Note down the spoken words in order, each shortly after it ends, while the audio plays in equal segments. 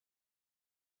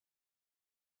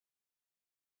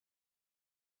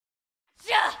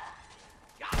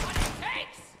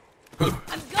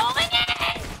I'm going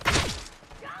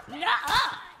in!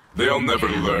 Nuh-uh! They'll never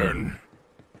learn.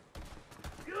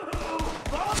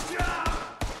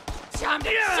 Time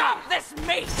to chop this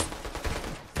meat! Stop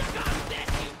this,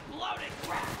 you bloated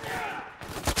crap!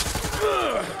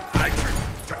 I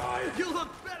could die! You look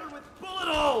better with bullet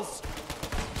holes!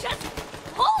 Just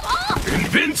hold on!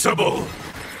 Invincible!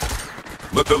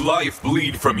 Let the life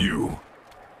bleed from you.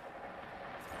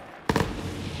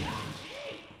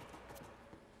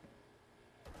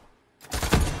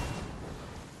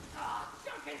 Oh,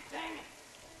 stupid thing!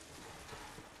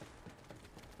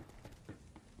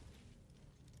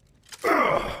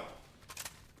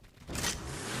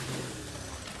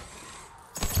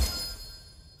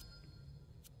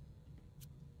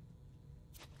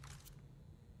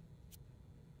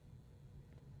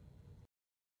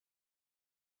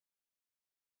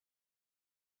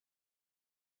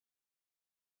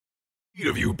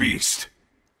 Of you, beast.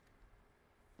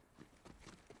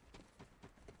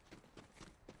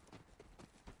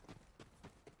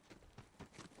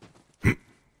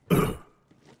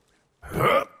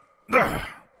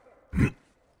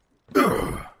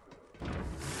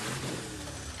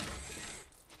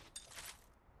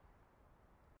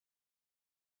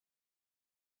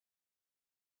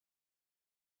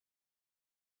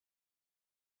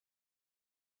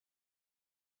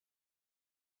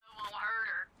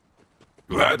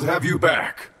 Glad to have you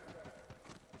back.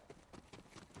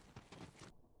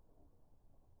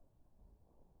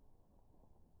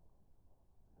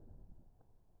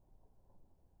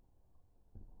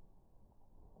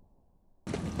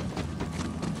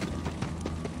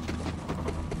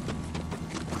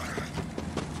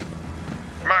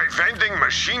 My vending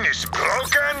machine is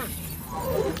broken?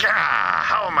 Gah,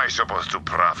 how am I supposed to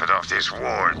profit off this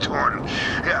war-torn...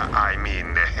 I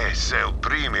mean, sell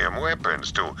premium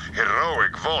weapons to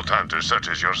heroic vault hunters such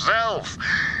as yourself?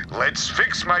 Let's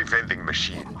fix my vending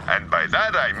machine. And by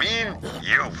that I mean,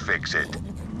 you fix it.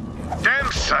 Damn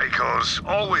psychos,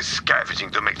 always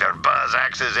scavenging to make their buzz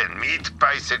axes and meat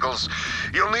bicycles.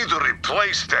 You'll need to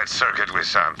replace that circuit with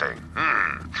something.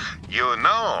 You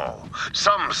know,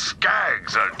 some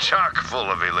skags are chock full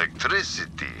of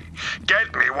electricity.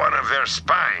 Get me one of their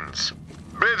spines.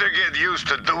 Better get used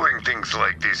to doing things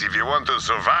like this if you want to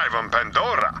survive on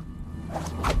Pandora.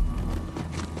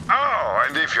 Oh,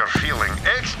 and if you're feeling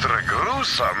extra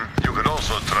gruesome, you could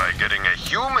also try getting a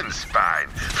human spine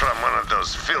from one of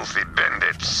those filthy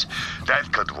bandits.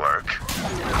 That could work.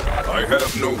 I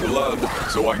have no blood,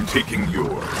 so I'm taking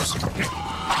yours.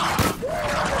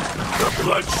 The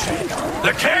bloodshed,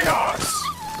 the chaos!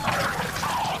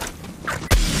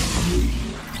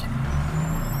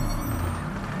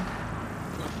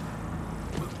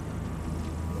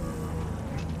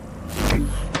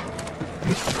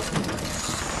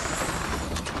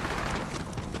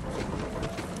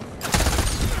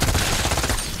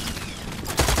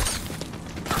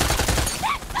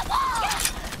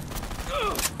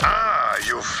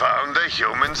 You found a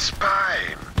human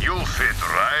spine. You'll fit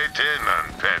right in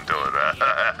on Pandora.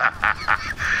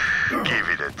 Give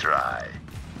it a try.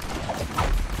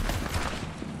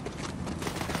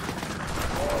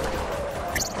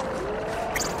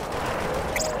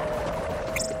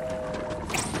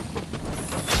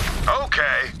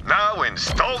 Okay, now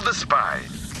install the spine.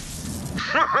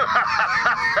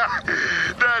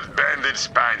 That bandit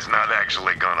spine's not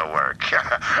actually gonna work.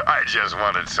 I just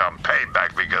wanted some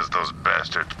payback because those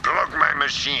bastards broke my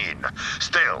machine.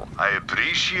 Still, I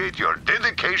appreciate your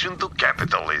dedication to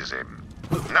capitalism.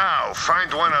 Now,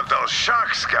 find one of those shock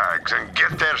skags and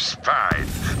get their spine.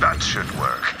 That should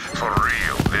work. For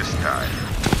real this time.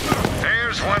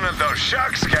 There's one of those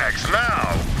shock skags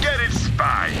now. Get its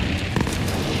spine.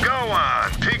 Go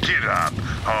on, pick it up.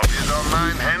 Hope you don't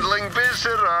mind handling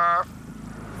viscera.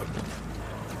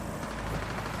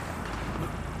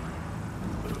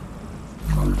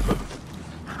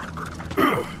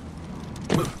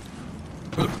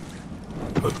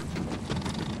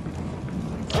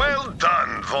 Well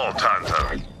done, Vault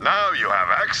Hunter. Now you have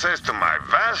access to my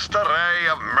vast array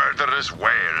of murderous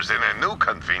wares in a new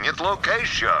convenient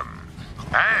location.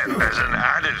 And as an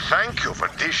added thank you for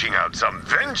dishing out some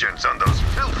vengeance on those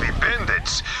filthy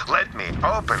bandits, let me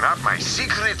open up my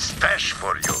secret stash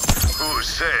for you. Who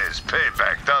says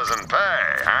payback doesn't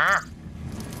pay, huh?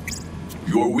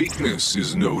 Your weakness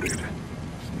is noted.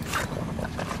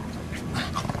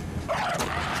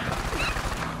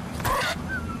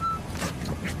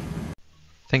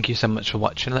 Thank you so much for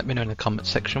watching. Let me know in the comments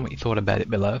section what you thought about it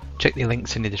below. Check the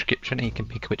links in the description and you can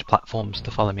pick which platforms to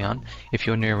follow me on. If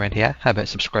you're new around here, how about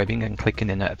subscribing and clicking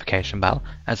the notification bell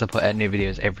as I put out new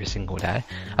videos every single day.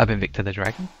 I've been Victor the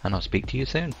Dragon and I'll speak to you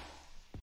soon.